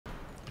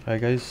Hi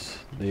guys,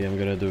 today I'm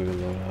gonna do a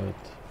loadout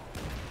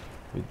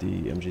with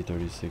the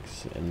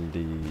MG36 and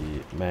the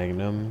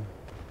Magnum.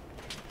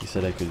 He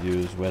said I could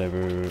use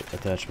whatever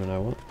attachment I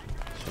want,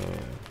 so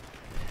I'm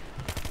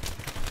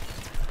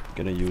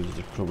gonna use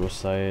the Cobra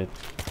sight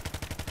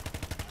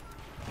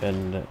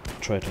and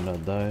try to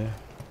not die.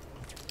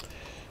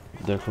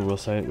 The Cobra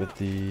sight with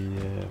the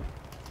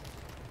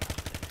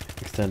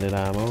extended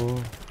ammo.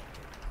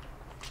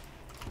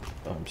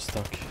 Oh, I'm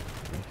stuck.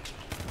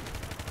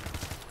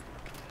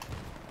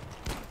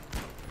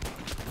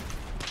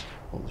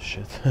 Holy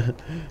shit.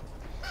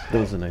 That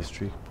was a nice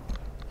tree.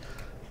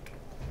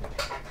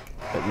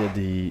 But yeah,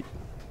 the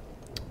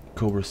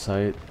Cobra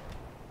sight,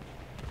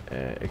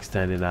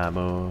 extended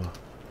ammo,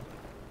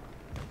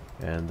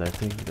 and I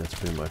think that's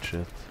pretty much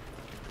it.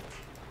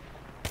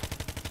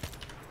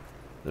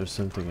 There's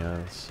something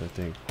else, I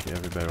think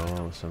every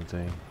barrel or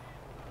something.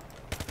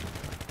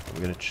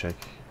 I'm gonna check.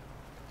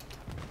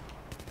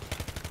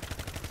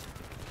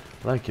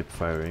 I like keep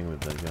firing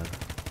with that gun.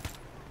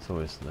 It's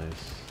always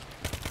nice.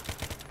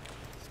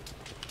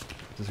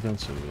 This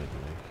gun's so good, like.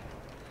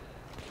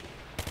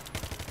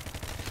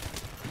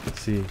 You can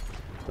see,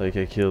 like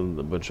I killed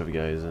a bunch of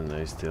guys and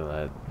I still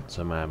had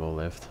some ammo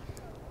left.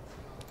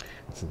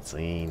 It's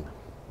insane.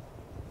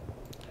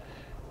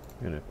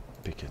 I'm gonna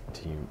pick a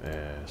team,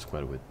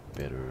 squad with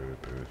better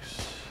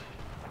perks.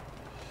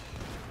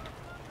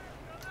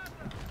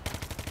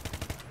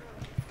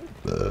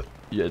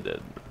 Yeah,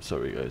 dead.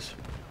 Sorry, guys.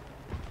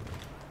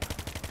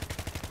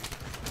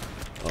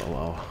 Oh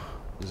wow,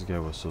 this guy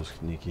was so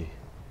sneaky.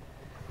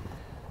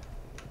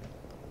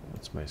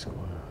 That's my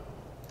score.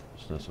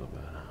 It's not so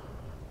bad.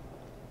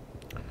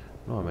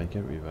 No, I might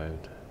get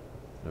revived.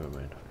 Never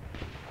mind.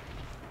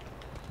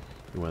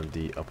 We went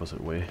the opposite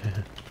way.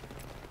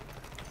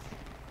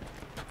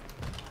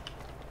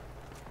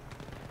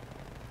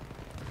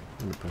 I'm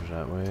gonna push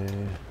that way.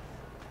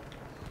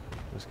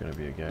 There's gonna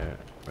be a guy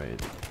right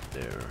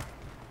there.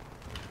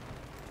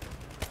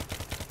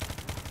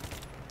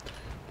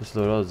 This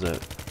loadout is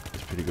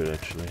pretty good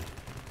actually.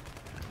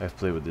 I've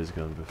played with this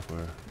gun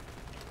before.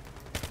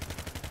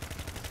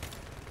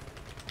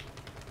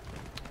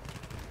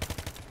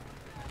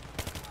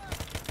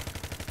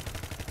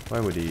 Why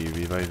would he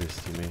revive his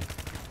teammate?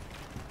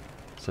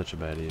 Such a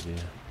bad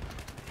idea.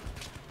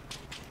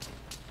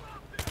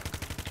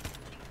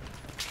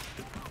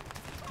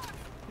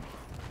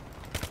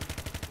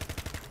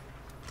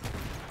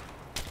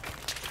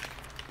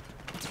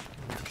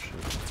 Oh, shit.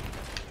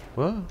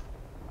 What?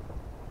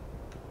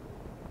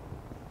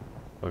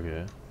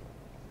 Okay,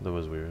 that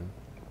was weird.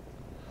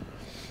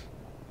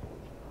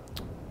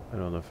 I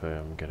don't know if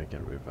I'm gonna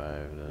get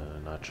revived,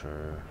 not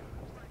sure.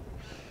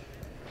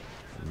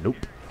 Nope.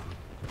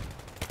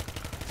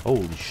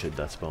 Holy shit,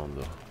 that spawned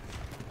though.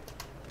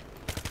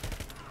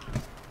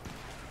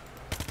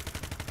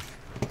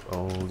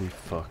 Holy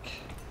fuck.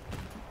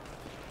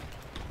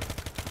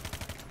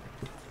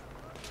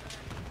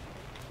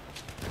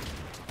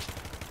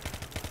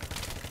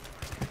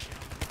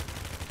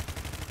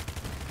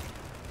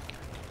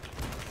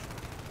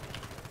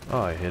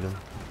 Oh, I hit him.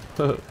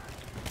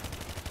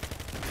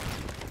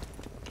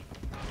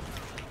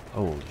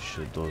 Holy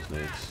shit, those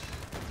nades.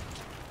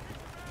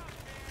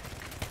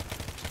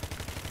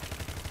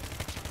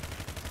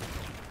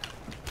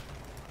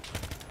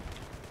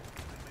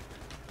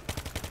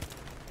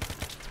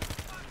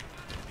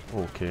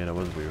 Okay, that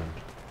was weird.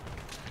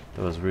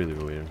 That was really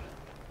weird.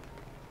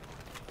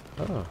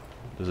 Oh,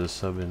 there's a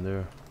sub in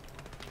there.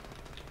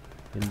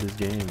 In this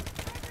game.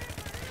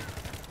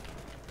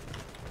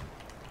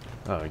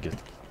 Oh, I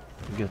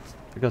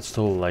got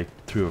stole like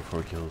 3 or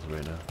 4 kills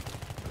right now.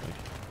 Like,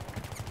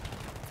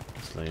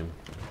 it's lame.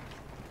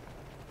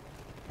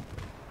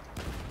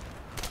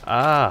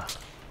 Ah!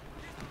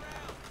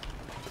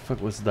 The fuck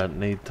was that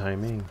nade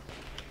timing?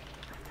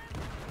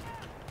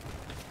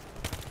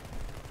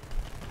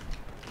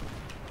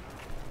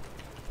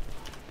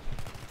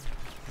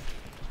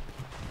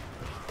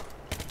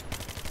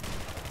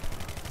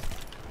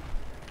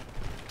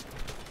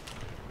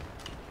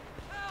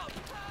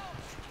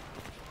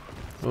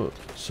 Oh,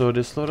 so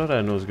this loadout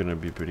I know is gonna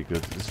be pretty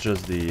good. It's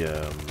just the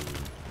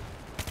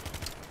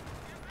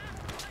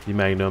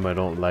Magnum I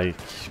don't like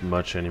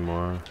much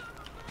anymore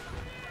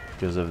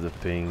because of the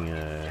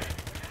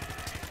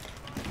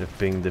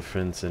ping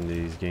difference in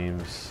these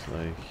games.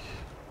 Like,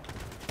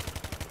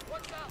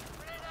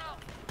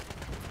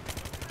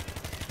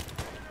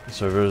 the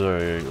servers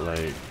are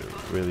like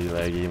really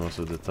laggy most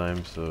of the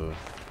time, so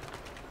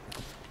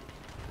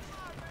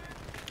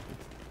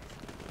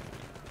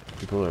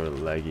people are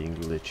lagging,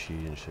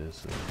 glitchy and shit,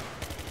 so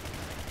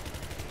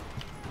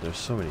there's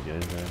so many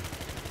guys there.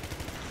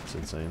 It's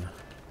insane.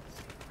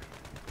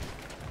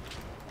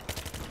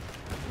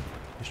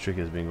 This trick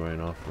has been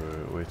going off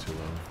for way too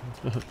long.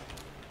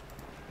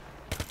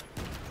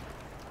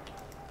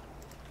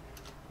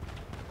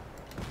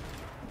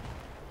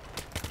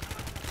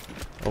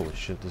 Holy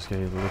shit, this guy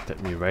looked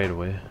at me right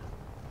away.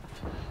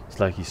 It's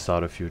like he saw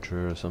the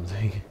future or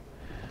something.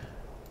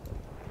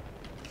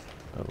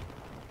 Oh,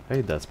 I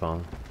hate that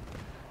spawn.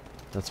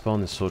 That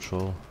spawn is so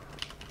troll.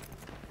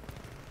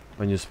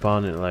 When you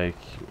spawn it like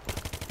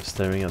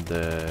staring at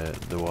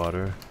the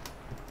water.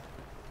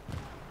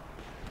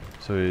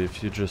 So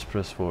if you just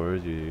press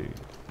forward, you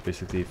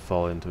basically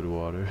fall into the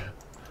water.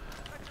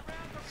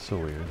 So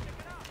weird.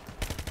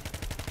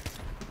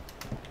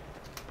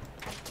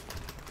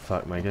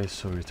 Fuck, my guy's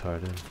so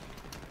retarded.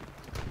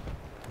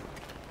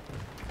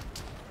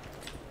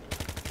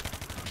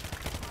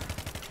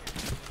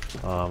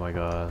 Oh my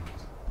god.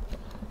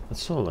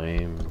 That's so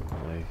lame.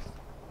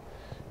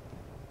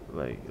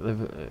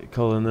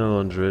 Colonel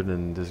 100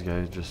 and this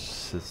guy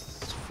just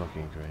sits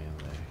fucking crane.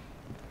 Like,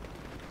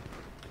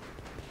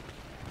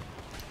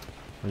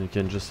 when you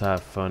can just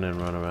have fun and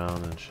run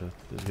around and shit.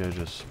 This guy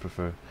just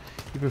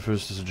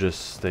prefers to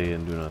just stay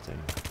and do nothing.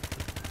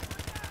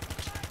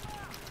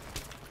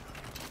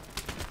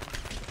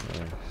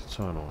 Like, it's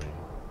so annoying.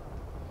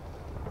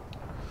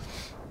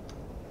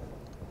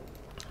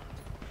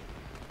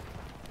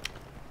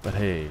 But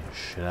hey,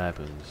 shit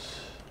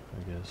happens,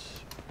 I guess.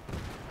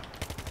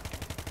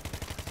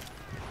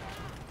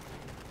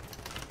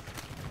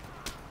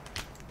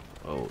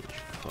 Holy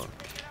fuck.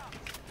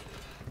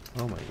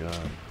 Oh my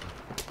god.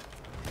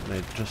 Can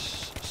I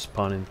just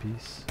spawn in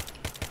peace?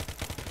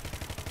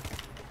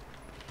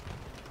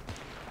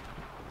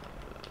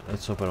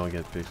 Let's hope I don't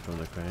get picked from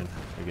the crane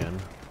again.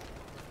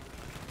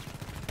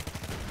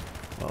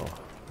 Oh.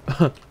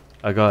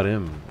 I got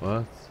him.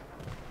 What?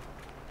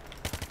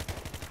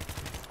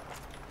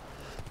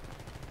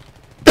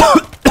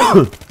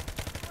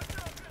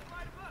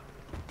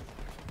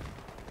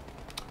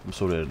 I'm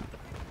so dead.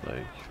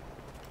 Like,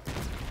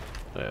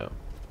 yeah.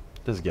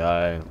 This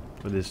guy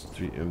with his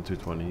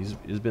M220,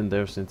 he's been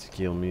there since he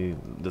killed me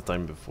the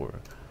time before.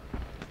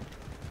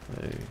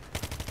 Hey,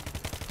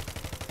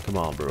 come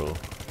on, bro,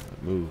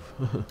 move.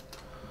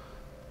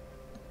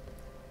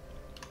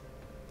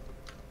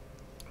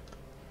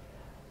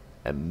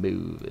 And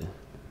move.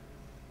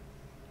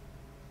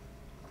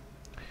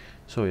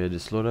 So yeah,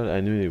 this loadout, I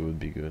knew it would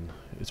be good.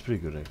 It's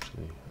pretty good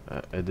actually.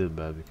 I did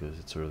bad because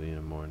it's early in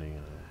the morning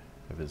and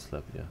I haven't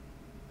slept yet.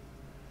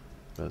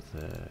 But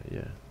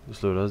yeah,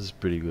 this loadout is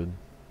pretty good.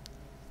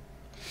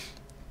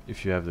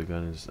 If you have the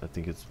gun, I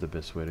think it's the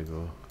best way to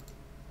go.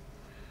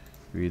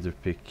 You either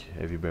pick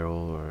heavy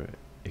barrel or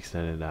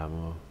extended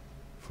ammo,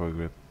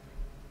 foregrip,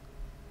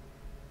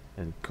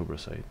 and Cobra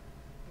sight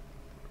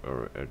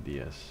or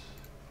RDS.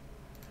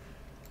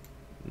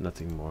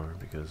 Nothing more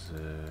because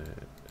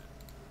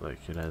like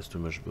it has too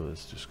much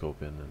bullets to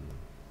scope in and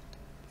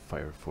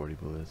fire 40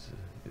 bullets.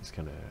 It's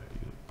kind of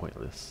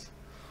pointless.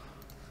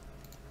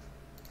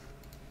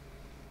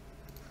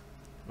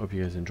 Hope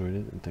you guys enjoyed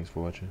it and thanks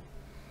for watching.